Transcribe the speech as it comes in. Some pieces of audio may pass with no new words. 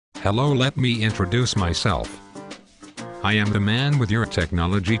Hello, let me introduce myself. I am the man with your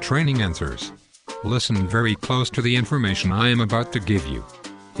technology training answers. Listen very close to the information I am about to give you.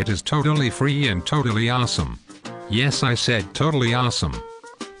 It is totally free and totally awesome. Yes, I said totally awesome.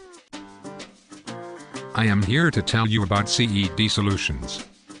 I am here to tell you about CED Solutions,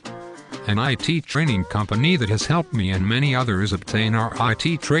 an IT training company that has helped me and many others obtain our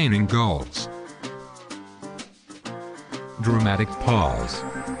IT training goals. Dramatic pause.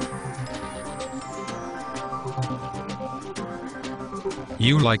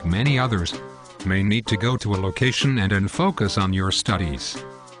 You, like many others, may need to go to a location and focus on your studies.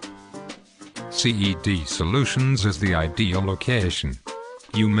 CED Solutions is the ideal location.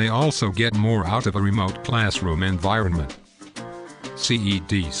 You may also get more out of a remote classroom environment.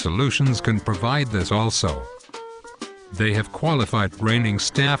 CED Solutions can provide this also. They have qualified training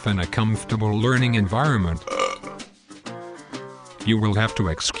staff and a comfortable learning environment. You will have to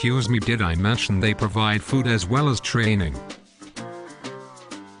excuse me, did I mention they provide food as well as training?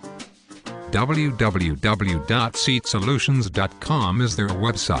 www.cedsolutions.com is their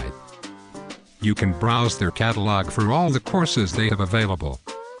website. You can browse their catalog for all the courses they have available.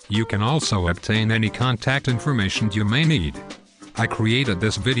 You can also obtain any contact information you may need. I created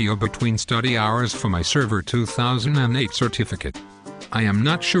this video between study hours for my Server 2008 certificate. I am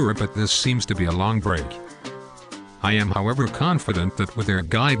not sure, but this seems to be a long break. I am, however, confident that with their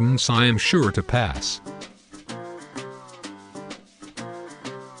guidance I am sure to pass.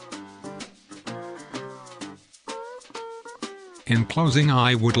 In closing,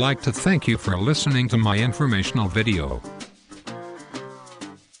 I would like to thank you for listening to my informational video.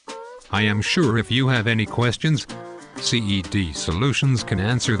 I am sure if you have any questions, CED Solutions can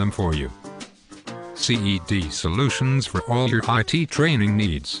answer them for you. CED Solutions for all your IT training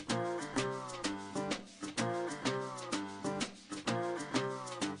needs.